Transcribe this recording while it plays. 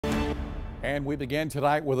And we begin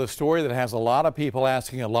tonight with a story that has a lot of people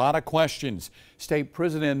asking a lot of questions. State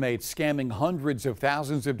prison inmates scamming hundreds of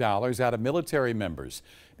thousands of dollars out of military members.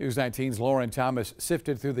 News 19's Lauren Thomas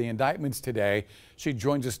sifted through the indictments today. She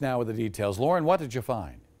joins us now with the details. Lauren, what did you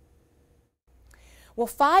find? Well,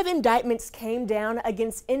 5 indictments came down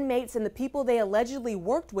against inmates and the people they allegedly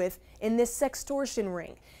worked with in this sextortion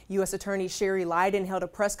ring. U.S. Attorney Sherry Lydon held a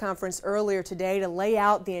press conference earlier today to lay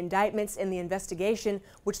out the indictments in the investigation,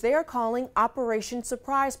 which they are calling Operation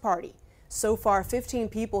Surprise Party. So far, 15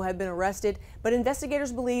 people have been arrested, but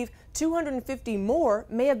investigators believe 250 more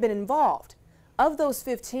may have been involved. Of those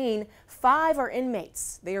 15, 5 are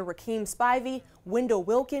inmates. They are Rakeem Spivey, Wendell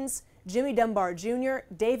Wilkins, Jimmy Dunbar Jr.,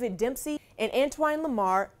 David Dempsey, and Antoine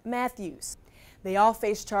Lamar Matthews. They all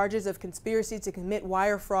face charges of conspiracy to commit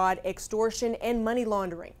wire fraud, extortion, and money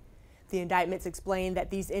laundering. The indictments explain that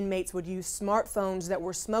these inmates would use smartphones that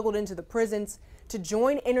were smuggled into the prisons to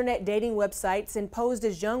join internet dating websites and posed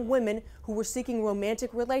as young women who were seeking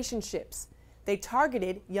romantic relationships. They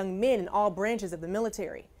targeted young men in all branches of the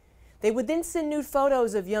military. They would then send nude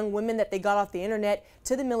photos of young women that they got off the internet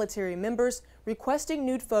to the military members, requesting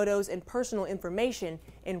nude photos and personal information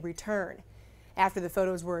in return. After the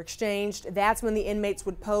photos were exchanged, that's when the inmates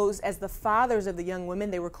would pose as the fathers of the young women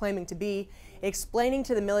they were claiming to be, explaining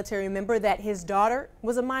to the military member that his daughter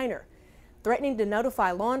was a minor, threatening to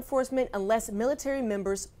notify law enforcement unless military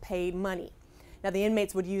members paid money. Now, the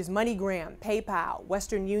inmates would use MoneyGram, PayPal,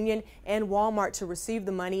 Western Union, and Walmart to receive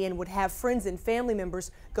the money and would have friends and family members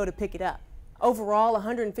go to pick it up. Overall,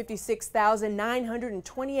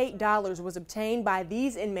 $156,928 was obtained by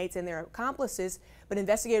these inmates and their accomplices, but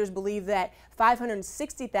investigators believe that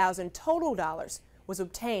 $560,000 total dollars was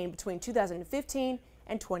obtained between 2015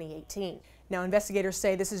 and 2018. Now, investigators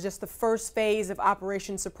say this is just the first phase of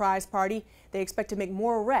Operation Surprise Party. They expect to make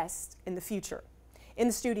more arrests in the future. In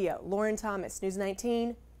the studio, Lauren Thomas, News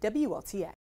 19, WLTX.